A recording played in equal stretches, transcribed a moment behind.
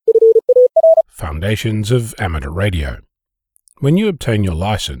foundations of amateur radio. When you obtain your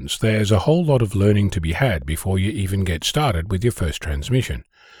license, there's a whole lot of learning to be had before you even get started with your first transmission.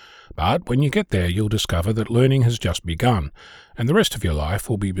 But when you get there, you'll discover that learning has just begun, and the rest of your life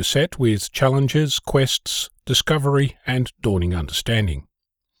will be beset with challenges, quests, discovery, and dawning understanding.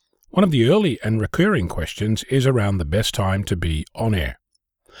 One of the early and recurring questions is around the best time to be on air.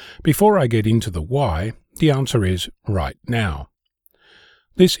 Before I get into the why, the answer is right now.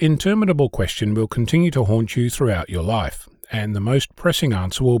 This interminable question will continue to haunt you throughout your life, and the most pressing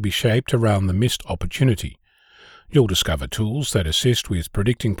answer will be shaped around the missed opportunity. You'll discover tools that assist with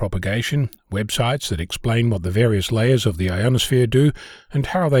predicting propagation, websites that explain what the various layers of the ionosphere do and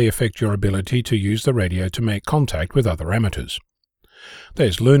how they affect your ability to use the radio to make contact with other amateurs.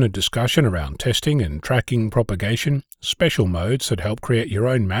 There's learned discussion around testing and tracking propagation, special modes that help create your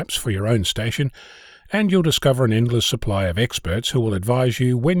own maps for your own station, and you'll discover an endless supply of experts who will advise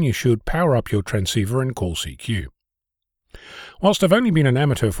you when you should power up your transceiver and call CQ. Whilst I've only been an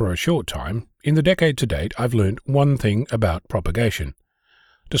amateur for a short time, in the decade to date I've learned one thing about propagation.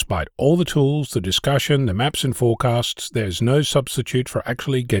 Despite all the tools, the discussion, the maps and forecasts, there's no substitute for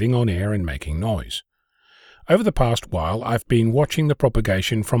actually getting on air and making noise. Over the past while I've been watching the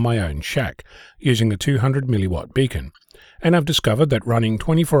propagation from my own shack, using a 200 milliwatt beacon, and I've discovered that running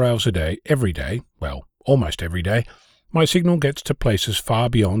 24 hours a day, every day, well, almost every day, my signal gets to places far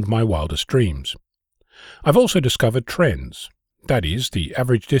beyond my wildest dreams. I've also discovered trends. That is, the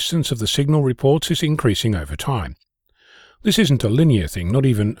average distance of the signal reports is increasing over time. This isn't a linear thing, not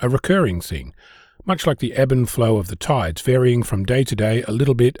even a recurring thing, much like the ebb and flow of the tides varying from day to day a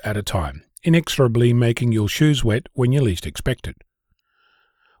little bit at a time, inexorably making your shoes wet when you least expect it.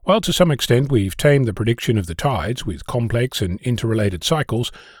 While to some extent we've tamed the prediction of the tides with complex and interrelated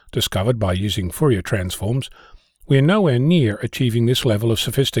cycles discovered by using Fourier transforms, we're nowhere near achieving this level of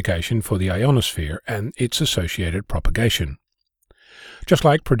sophistication for the ionosphere and its associated propagation. Just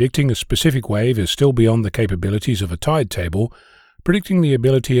like predicting a specific wave is still beyond the capabilities of a tide table, predicting the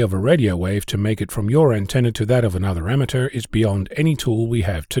ability of a radio wave to make it from your antenna to that of another amateur is beyond any tool we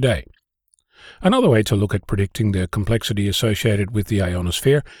have today. Another way to look at predicting the complexity associated with the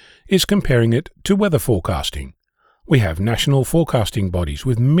ionosphere is comparing it to weather forecasting. We have national forecasting bodies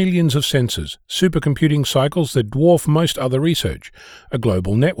with millions of sensors, supercomputing cycles that dwarf most other research, a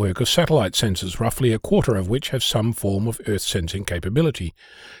global network of satellite sensors, roughly a quarter of which have some form of Earth sensing capability,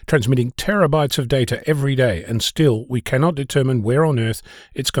 transmitting terabytes of data every day, and still we cannot determine where on Earth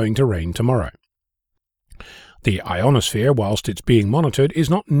it's going to rain tomorrow. The ionosphere, whilst it's being monitored, is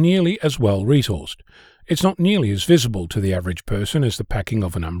not nearly as well resourced. It's not nearly as visible to the average person as the packing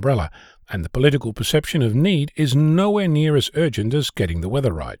of an umbrella, and the political perception of need is nowhere near as urgent as getting the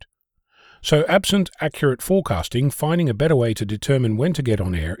weather right. So absent accurate forecasting, finding a better way to determine when to get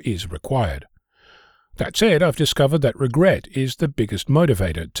on air is required. That said, I've discovered that regret is the biggest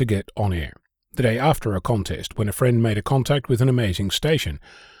motivator to get on air. The day after a contest, when a friend made a contact with an amazing station,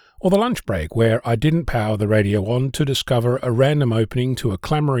 or the lunch break where I didn't power the radio on to discover a random opening to a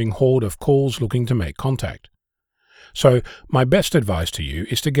clamouring horde of calls looking to make contact. So my best advice to you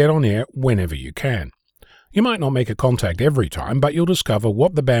is to get on air whenever you can. You might not make a contact every time, but you'll discover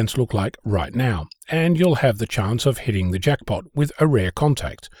what the bands look like right now, and you'll have the chance of hitting the jackpot with a rare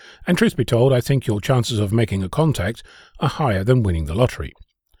contact. And truth be told, I think your chances of making a contact are higher than winning the lottery.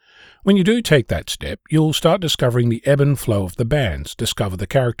 When you do take that step, you'll start discovering the ebb and flow of the bands, discover the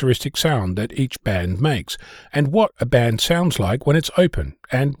characteristic sound that each band makes, and what a band sounds like when it's open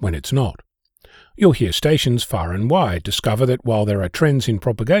and when it's not. You'll hear stations far and wide, discover that while there are trends in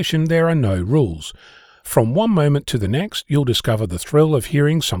propagation, there are no rules. From one moment to the next, you'll discover the thrill of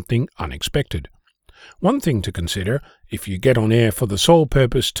hearing something unexpected. One thing to consider, if you get on air for the sole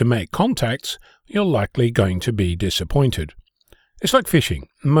purpose to make contacts, you're likely going to be disappointed. It's like fishing.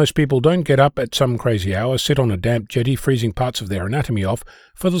 Most people don't get up at some crazy hour, sit on a damp jetty freezing parts of their anatomy off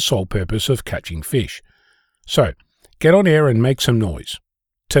for the sole purpose of catching fish. So, get on air and make some noise.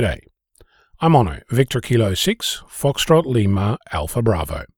 Today. I'm Onno, Victor Kilo 6, Foxtrot Lima, Alpha Bravo.